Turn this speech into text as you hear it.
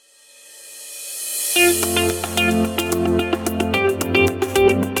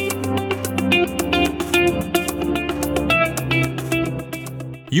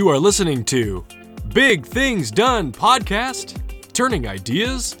You are listening to Big Things Done Podcast, turning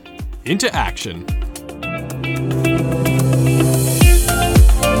ideas into action.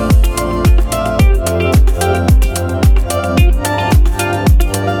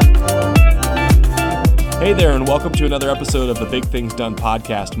 Hey there, and welcome to another episode of the Big Things Done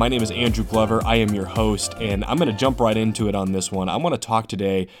Podcast. My name is Andrew Glover. I am your host, and I'm going to jump right into it on this one. I want to talk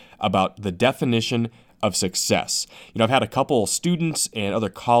today about the definition of success. I've had a couple students and other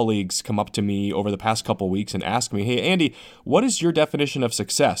colleagues come up to me over the past couple weeks and ask me, hey, Andy, what is your definition of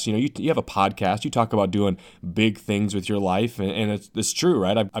success? You have a podcast, you talk about doing big things with your life, and it's true,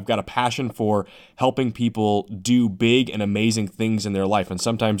 right? I've got a passion for helping people do big and amazing things in their life, and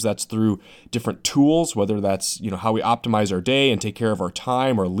sometimes that's through different tools, whether that's, how we optimize our day and take care of our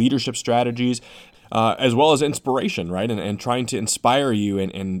time or leadership strategies, as well as inspiration, right? And trying to inspire you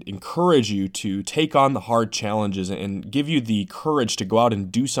and encourage you to take on the hard challenges and give you the courage to go out and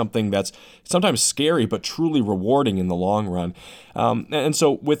do something that's sometimes scary but truly rewarding in the long run. And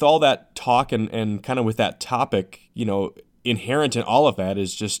so with all that talk and kind of with that topic, inherent in all of that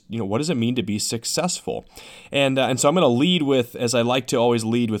is just, what does it mean to be successful? And so I'm going to lead with, as I like to always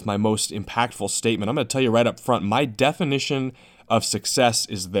lead with my most impactful statement. I'm going to tell you right up front, my definition of success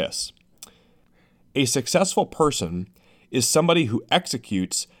is this. A successful person is somebody who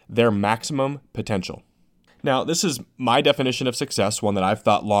executes their maximum potential. Now, this is my definition of success, one that I've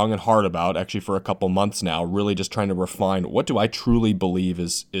thought long and hard about, actually for a couple months now, really just trying to refine what do I truly believe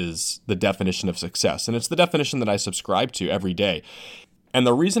is the definition of success. And it's the definition that I subscribe to every day. And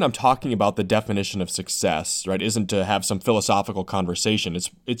the reason I'm talking about the definition of success, right, isn't to have some philosophical conversation.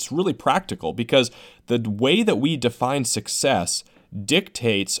 It's really practical, because the way that we define success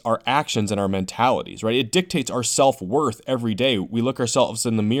dictates our actions and our mentalities, right? It dictates our self-worth every day. We look ourselves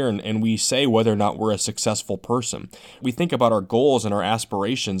in the mirror and we say whether or not we're a successful person. We think about our goals and our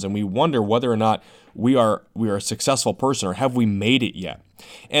aspirations, and we wonder whether or not we are a successful person, or have we made it yet?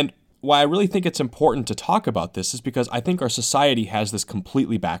 And why I really think it's important to talk about this is because I think our society has this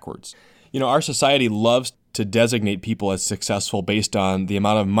completely backwards. Our society loves to designate people as successful based on the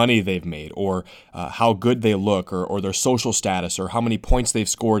amount of money they've made, or how good they look, or their social status, or how many points they've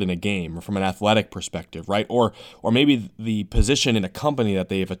scored in a game, or from an athletic perspective, right? Or maybe the position in a company that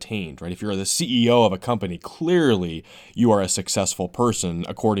they have attained, right? If you're the CEO of a company, clearly you are a successful person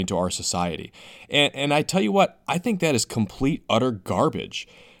according to our society. And I tell you what, I think that is complete, utter garbage.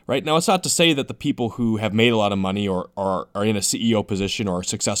 Right? Now, it's not to say that the people who have made a lot of money or are in a CEO position or are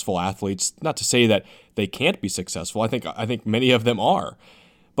successful athletes, not to say that they can't be successful. I think many of them are.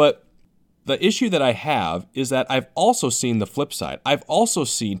 But the issue that I have is that I've also seen the flip side. I've also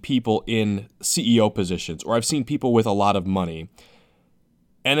seen people in CEO positions, or I've seen people with a lot of money.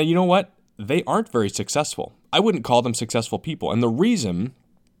 And you know what? They aren't very successful. I wouldn't call them successful people. And the reason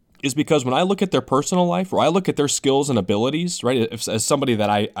is because when I look at their personal life, or I look at their skills and abilities, right, as somebody that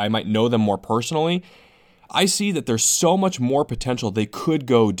I might know them more personally, I see that there's so much more potential they could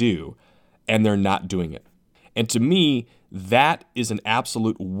go do, and they're not doing it. And to me, that is an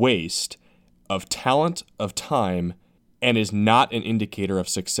absolute waste of talent, of time, and is not an indicator of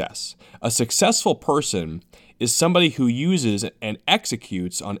success. A successful person is somebody who uses and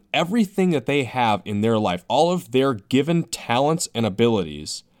executes on everything that they have in their life, all of their given talents and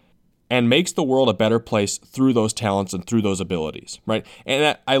abilities, and makes the world a better place through those talents and through those abilities, right?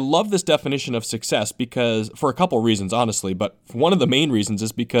 And I love this definition of success because, for a couple reasons, honestly, but one of the main reasons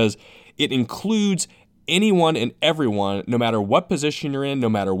is because it includes anyone and everyone, no matter what position you're in, no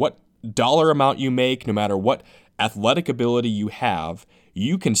matter what dollar amount you make, no matter what athletic ability you have,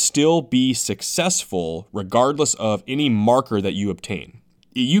 you can still be successful regardless of any marker that you obtain.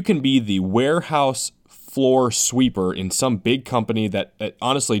 You can be the warehouse floor sweeper in some big company that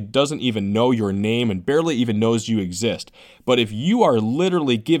honestly doesn't even know your name and barely even knows you exist. But if you are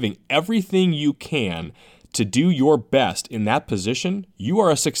literally giving everything you can to do your best in that position, you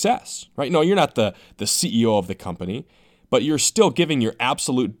are a success, right? No, you're not the CEO of the company, but you're still giving your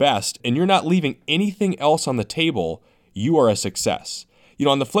absolute best and you're not leaving anything else on the table. You are a success.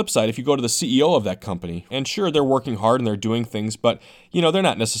 On the flip side, if you go to the CEO of that company, and sure, they're working hard and they're doing things, but, they're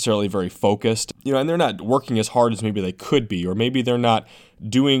not necessarily very focused, and they're not working as hard as maybe they could be, or maybe they're not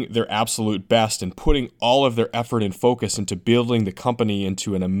doing their absolute best and putting all of their effort and focus into building the company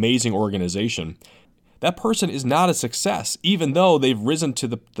into an amazing organization. That person is not a success, even though they've risen to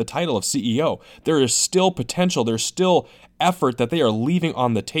the title of CEO. There is still potential, there's still effort that they are leaving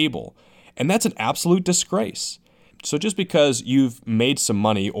on the table, and that's an absolute disgrace. So just because you've made some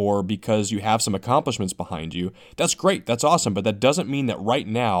money or because you have some accomplishments behind you, that's great, that's awesome, but that doesn't mean that right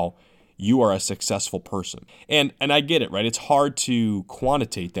now you are a successful person. And I get it, right? It's hard to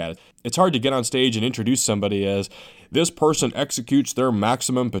quantitate that. It's hard to get on stage and introduce somebody as this person executes their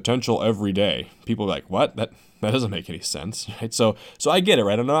maximum potential every day. People are like, what? That doesn't make any sense, right? So I get it,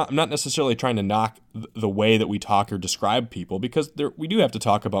 right? I'm not necessarily trying to knock the way that we talk or describe people, because we do have to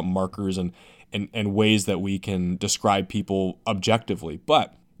talk about markers and ways that we can describe people objectively.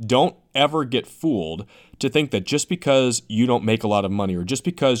 But don't ever get fooled to think that just because you don't make a lot of money, or just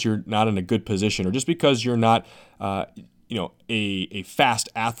because you're not in a good position, or just because you're not a fast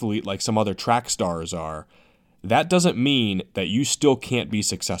athlete like some other track stars are, that doesn't mean that you still can't be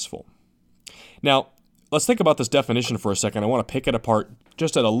successful. Now, let's think about this definition for a second. I want to pick it apart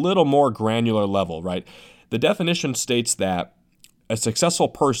just at a little more granular level, right? The definition states that a successful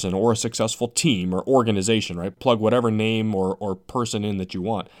person or a successful team or organization, right? Plug whatever name or person in that you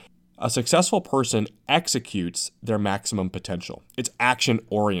want. A successful person executes their maximum potential. It's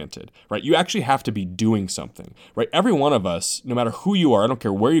action-oriented, right? You actually have to be doing something, right? Every one of us, no matter who you are, I don't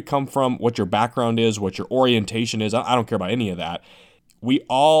care where you come from, what your background is, what your orientation is, I don't care about any of that. We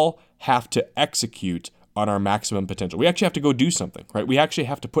all have to execute on our maximum potential. We actually have to go do something, right? We actually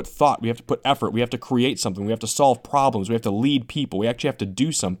have to put thought, we have to put effort, we have to create something, we have to solve problems, we have to lead people, we actually have to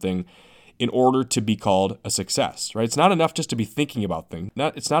do something in order to be called a success, right? It's not enough just to be thinking about things.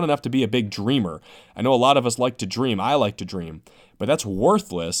 It's not enough to be a big dreamer. I know a lot of us like to dream. I like to dream, but that's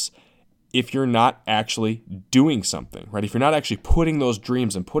worthless if you're not actually doing something, right? If you're not actually putting those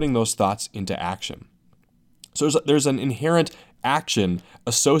dreams and putting those thoughts into action. So there's an inherent action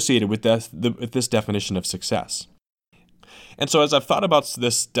associated with this definition of success. And so as I've thought about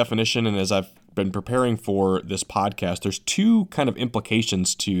this definition and as I've been preparing for this podcast, there's two kind of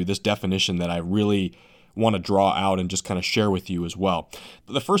implications to this definition that I really want to draw out and just kind of share with you as well.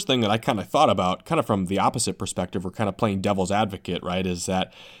 The first thing that I kind of thought about, kind of from the opposite perspective, or kind of playing devil's advocate, right, is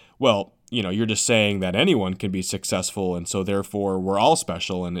that, well, you're just saying that anyone can be successful, and so therefore we're all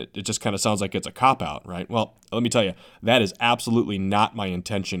special, and it just kind of sounds like it's a cop-out, right? Well, let me tell you, that is absolutely not my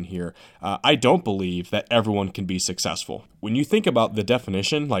intention here. I don't believe that everyone can be successful. When you think about the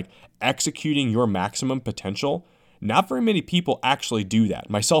definition, like executing your maximum potential, not very many people actually do that,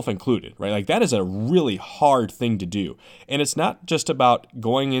 myself included, right? Like that is a really hard thing to do. And it's not just about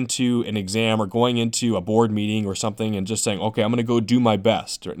going into an exam or going into a board meeting or something and just saying, okay, I'm going to go do my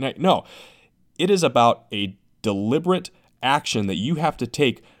best. No, it is about a deliberate action that you have to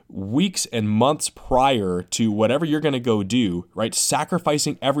take weeks and months prior to whatever you're going to go do, right?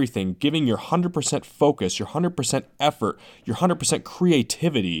 Sacrificing everything, giving your 100% focus, your 100% effort, your 100%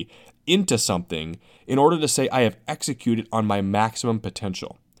 creativity into something in order to say, I have executed on my maximum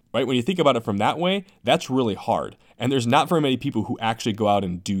potential, right? When you think about it from that way, that's really hard. And there's not very many people who actually go out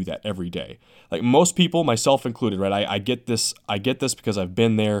and do that every day. Like most people, myself included, right? I get this because I've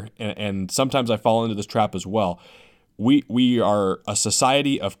been there, and sometimes I fall into this trap as well. We are a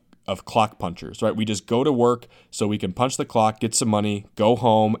society of clock punchers, right? We just go to work so we can punch the clock, get some money, go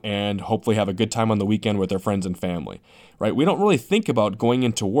home, and hopefully have a good time on the weekend with our friends and family, right? We don't really think about going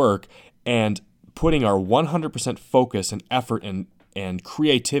into work and putting our 100% focus and effort and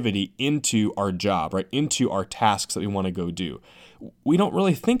creativity into our job, right? Into our tasks that we want to go do. We don't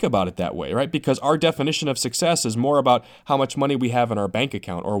really think about it that way, right? Because our definition of success is more about how much money we have in our bank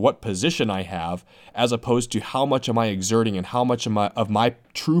account or what position I have, as opposed to how much am I exerting and how much of my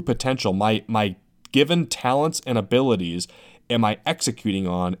true potential, my given talents and abilities am I executing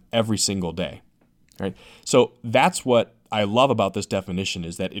on every single day, right? So that's what I love about this definition,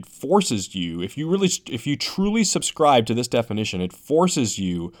 is that it forces you, if you truly subscribe to this definition, it forces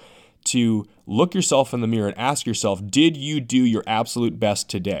you to look yourself in the mirror and ask yourself, did you do your absolute best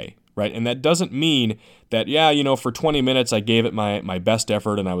today, right? And that doesn't mean that, for 20 minutes I gave it my best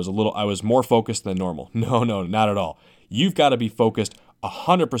effort and I was more focused than normal. No, not at all. You've got to be focused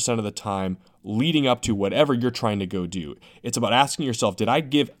 100% of the time leading up to whatever you're trying to go do. It's about asking yourself, did I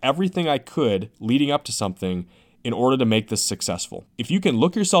give everything I could leading up to something in order to make this successful? If you can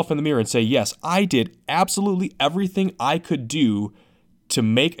look yourself in the mirror and say, yes, I did absolutely everything I could do to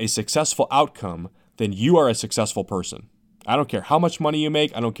make a successful outcome, then you are a successful person. I don't care how much money you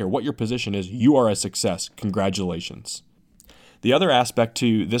make. I don't care what your position is. You are a success. Congratulations. The other aspect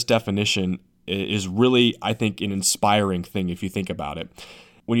to this definition is really, I think, an inspiring thing if you think about it.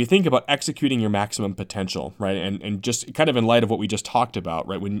 When you think about executing your maximum potential, right, and just kind of in light of what we just talked about,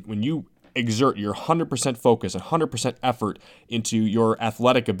 right, when you exert your 100% focus and 100% effort into your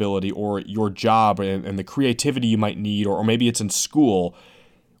athletic ability or your job and the creativity you might need, or maybe it's in school,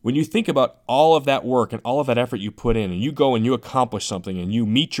 when you think about all of that work and all of that effort you put in, and you go and you accomplish something and you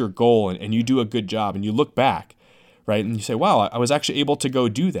meet your goal and you do a good job and you look back, right, and you say, wow, I was actually able to go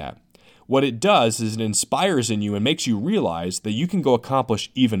do that. What it does is it inspires in you and makes you realize that you can go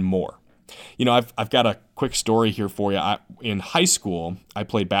accomplish even more. I've got a quick story here for you. In high school, I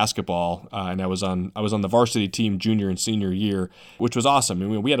played basketball, and I was on the varsity team junior and senior year, which was awesome. I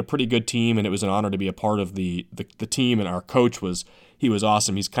mean, we had a pretty good team, and it was an honor to be a part of the team. And our coach was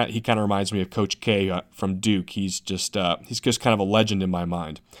awesome. He kind of reminds me of Coach K from Duke. He's just kind of a legend in my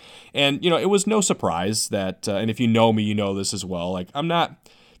mind. And it was no surprise that, and if you know me, you know this as well. Like, I'm not.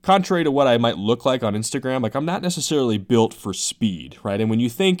 Contrary to what I might look like on Instagram, like, I'm not necessarily built for speed, right? And when you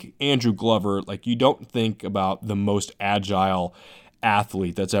think Andrew Glover, like, you don't think about the most agile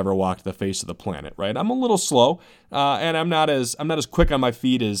athlete that's ever walked the face of the planet, right? I'm a little slow, and I'm not as quick on my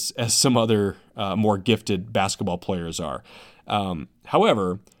feet as some other more gifted basketball players are.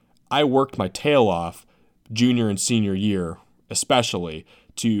 However, I worked my tail off junior and senior year, especially,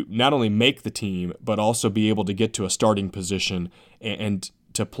 to not only make the team, but also be able to get to a starting position and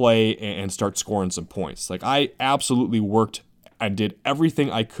to play and start scoring some points. Like, I absolutely worked and did everything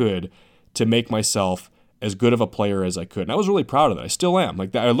I could to make myself as good of a player as I could. And I was really proud of that. I still am.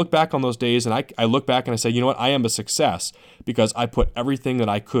 Like, I look back on those days and I look back and I say, you know what? I am a success because I put everything that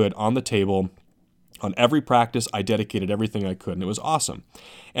I could on the table. On every practice, I dedicated everything I could, and it was awesome.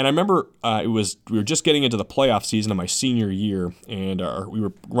 And I remember we were just getting into the playoff season of my senior year, and we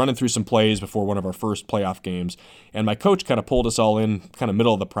were running through some plays before one of our first playoff games, and my coach kind of pulled us all in kind of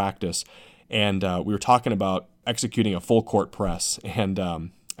middle of the practice, and we were talking about executing a full court press and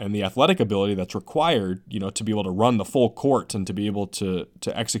the athletic ability that's required, to be able to run the full court and to be able to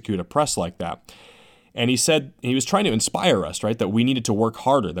execute a press like that. And he said he was trying to inspire us, right, that we needed to work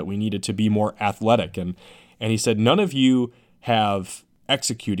harder, that we needed to be more athletic. And he said, none of you have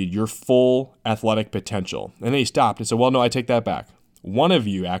executed your full athletic potential. And then he stopped and said, well, no, I take that back. One of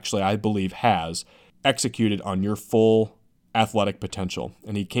you, actually, I believe, has executed on your full athletic potential.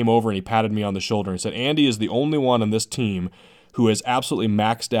 And he came over and he patted me on the shoulder and said, Andy is the only one on this team who has absolutely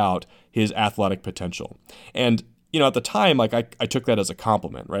maxed out his athletic potential. And at the time, like, I took that as a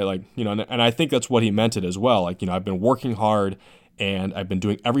compliment, right? Like, and I think that's what he meant it as well. Like, I've been working hard and I've been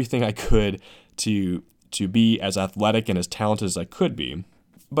doing everything I could to be as athletic and as talented as I could be.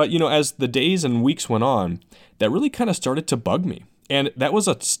 But, as the days and weeks went on, that really kind of started to bug me. And that was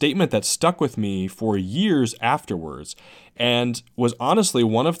a statement that stuck with me for years afterwards and was honestly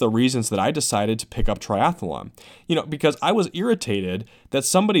one of the reasons that I decided to pick up triathlon. Because I was irritated that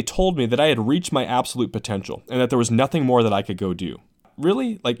somebody told me that I had reached my absolute potential and that there was nothing more that I could go do.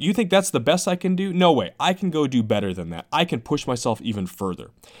 Really? Like, you think that's the best I can do? No way. I can go do better than that. I can push myself even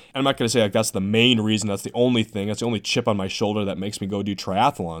further. And I'm not going to say like that's the main reason, that's the only thing, that's the only chip on my shoulder that makes me go do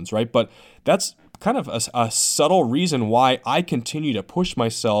triathlons, right? But that's kind of a subtle reason why I continue to push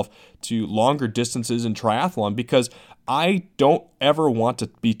myself to longer distances in triathlon, because I don't ever want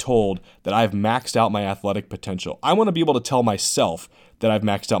to be told that I've maxed out my athletic potential. I want to be able to tell myself that I've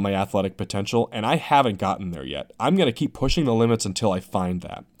maxed out my athletic potential, and I haven't gotten there yet. I'm going to keep pushing the limits until I find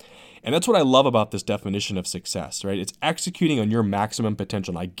that. And that's what I love about this definition of success, right? It's executing on your maximum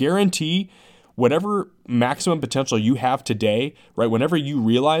potential. And I guarantee whatever maximum potential you have today, right, whenever you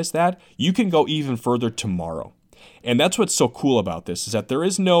realize that, you can go even further tomorrow. And that's what's so cool about this, is that there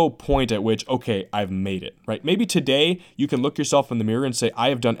is no point at which, okay, I've made it, right? Maybe today you can look yourself in the mirror and say, I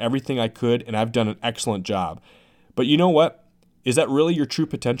have done everything I could and I've done an excellent job. But you know what? Is that really your true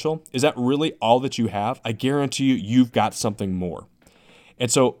potential? Is that really all that you have? I guarantee you, you've got something more.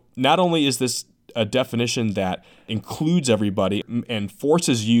 And so not only is this a definition that includes everybody and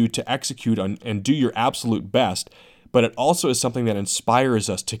forces you to execute on and do your absolute best, but it also is something that inspires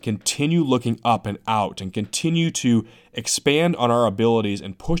us to continue looking up and out and continue to expand on our abilities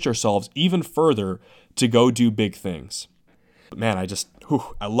and push ourselves even further to go do big things. Man,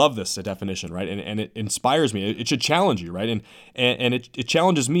 I love this definition, right? And it inspires me. It should challenge you, right? And it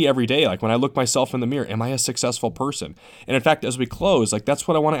challenges me every day. Like, when I look myself in the mirror, am I a successful person? And in fact, as we close, like, that's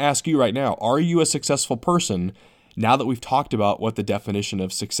what I want to ask you right now. Are you a successful person now that we've talked about what the definition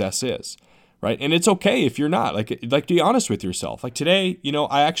of success is? Right? And it's okay if you're not. Like, be honest with yourself. Like, today,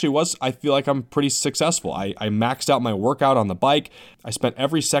 I feel like I'm pretty successful. I maxed out my workout on the bike. I spent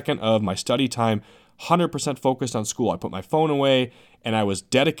every second of my study time 100% focused on school. I put my phone away and I was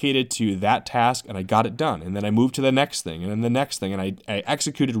dedicated to that task and I got it done. And then I moved to the next thing and then the next thing, and I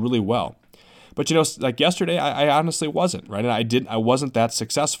executed really well. But like yesterday, I honestly wasn't, right? And I wasn't that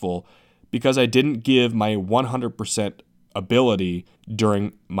successful because I didn't give my 100% ability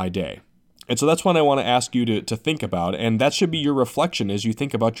during my day. And so that's what I want to ask you to think about. And that should be your reflection as you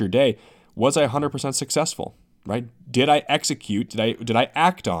think about your day. Was I 100% successful, right? Did I execute? Did I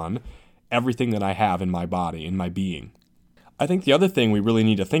act on everything that I have in my body, in my being? I think the other thing we really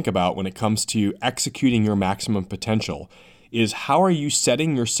need to think about when it comes to executing your maximum potential is how are you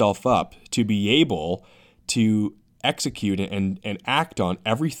setting yourself up to be able to execute and act on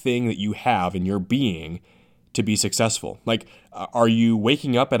everything that you have in your being to be successful? Like, are you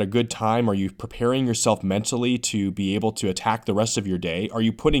waking up at a good time? Are you preparing yourself mentally to be able to attack the rest of your day? Are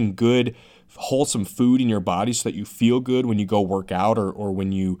you putting good, wholesome food in your body so that you feel good when you go work out or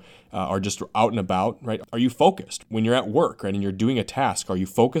when you are just out and about, right? Are you focused when you're at work, right, and you're doing a task? Are you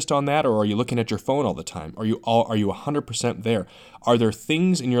focused on that, or are you looking at your phone all the time? Are you 100% there? Are there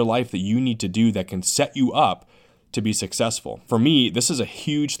things in your life that you need to do that can set you up to be successful? For me, this is a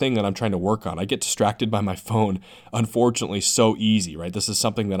huge thing that I'm trying to work on. I get distracted by my phone, unfortunately, so easy, right? This is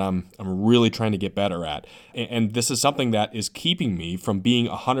something that I'm really trying to get better at. And this is something that is keeping me from being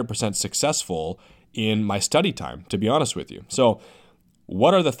 100% successful in my study time, to be honest with you. So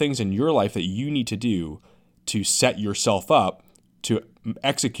what are the things in your life that you need to do to set yourself up to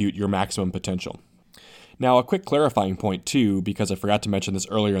execute your maximum potential? Now, a quick clarifying point too, because I forgot to mention this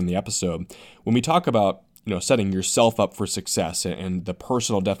earlier in the episode. When we talk about setting yourself up for success and the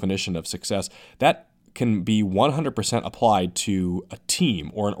personal definition of success, that can be 100% applied to a team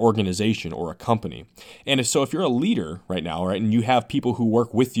or an organization or a company. And if you're a leader right now, right, and you have people who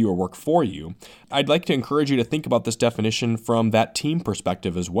work with you or work for you, I'd like to encourage you to think about this definition from that team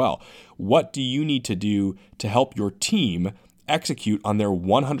perspective as well. What do you need to do to help your team execute on their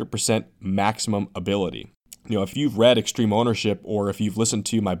 100% maximum ability? If you've read Extreme Ownership or if you've listened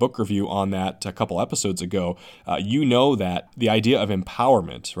to my book review on that a couple episodes ago, you know that the idea of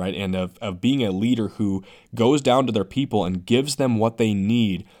empowerment, right, and of being a leader who goes down to their people and gives them what they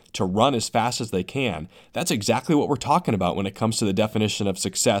need to run as fast as they can, that's exactly what we're talking about when it comes to the definition of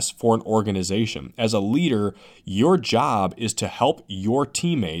success for an organization. As a leader, your job is to help your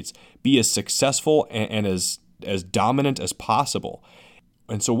teammates be as successful and as dominant as possible.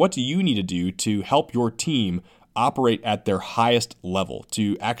 And so what do you need to do to help your team operate at their highest level,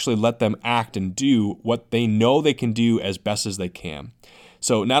 to actually let them act and do what they know they can do as best as they can?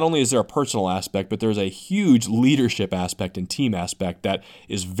 So not only is there a personal aspect, but there's a huge leadership aspect and team aspect that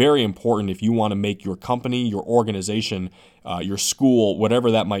is very important if you want to make your company, your organization, your school,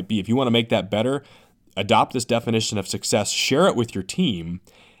 whatever that might be. If you want to make that better, adopt this definition of success, share it with your team,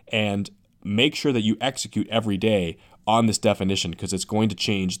 and make sure that you execute every day on this definition, because it's going to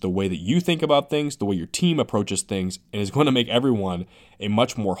change the way that you think about things, the way your team approaches things, and is going to make everyone a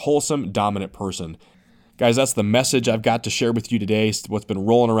much more wholesome, dominant person. Guys, that's the message I've got to share with you today, what's been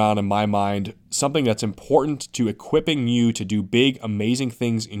rolling around in my mind, something that's important to equipping you to do big, amazing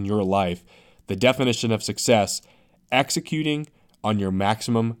things in your life. The definition of success, executing on your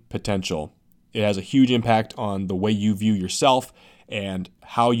maximum potential. It has a huge impact on the way you view yourself and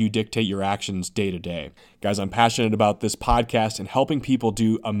how you dictate your actions day to day. Guys, I'm passionate about this podcast and helping people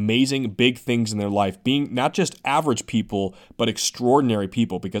do amazing big things in their life, being not just average people, but extraordinary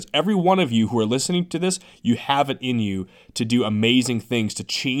people, because every one of you who are listening to this, you have it in you to do amazing things, to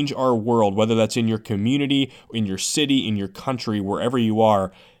change our world, whether that's in your community, in your city, in your country, wherever you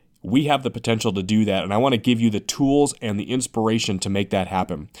are. We have the potential to do that, and I want to give you the tools and the inspiration to make that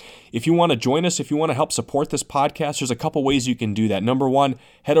happen. If you want to join us, if you want to help support this podcast, there's a couple ways you can do that. Number one,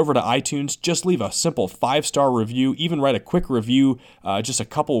 head over to iTunes, just leave a simple 5-star review, even write a quick review, just a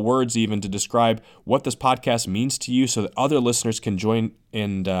couple words even to describe what this podcast means to you so that other listeners can join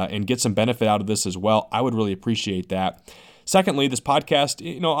and get some benefit out of this as well. I would really appreciate that. Secondly, this podcast,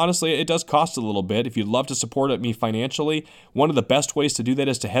 honestly, it does cost a little bit. If you'd love to support me financially, one of the best ways to do that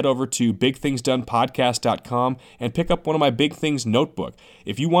is to head over to bigthingsdonepodcast.com and pick up one of my Big Things notebook.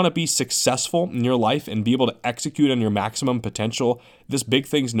 If you want to be successful in your life and be able to execute on your maximum potential, this Big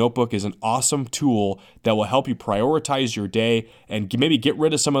Things notebook is an awesome tool that will help you prioritize your day and maybe get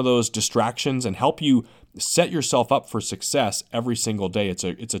rid of some of those distractions and help you set yourself up for success every single day. It's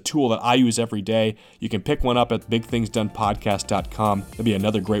a tool that I use every day. You can pick one up at bigthingsdonepodcast.com. That'd be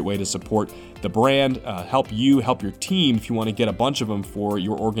another great way to support the brand, help your team if you want to get a bunch of them for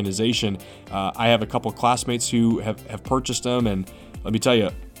your organization. I have a couple classmates who have purchased them, and let me tell you,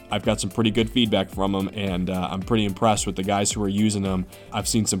 I've got some pretty good feedback from them, and I'm pretty impressed with the guys who are using them. I've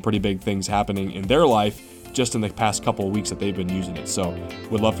seen some pretty big things happening in their life just in the past couple of weeks that they've been using it. So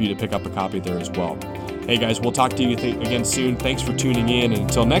would love for you to pick up a copy there as well. Hey guys, we'll talk to you again soon. Thanks for tuning in, and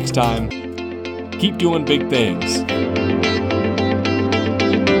until next time, keep doing big things.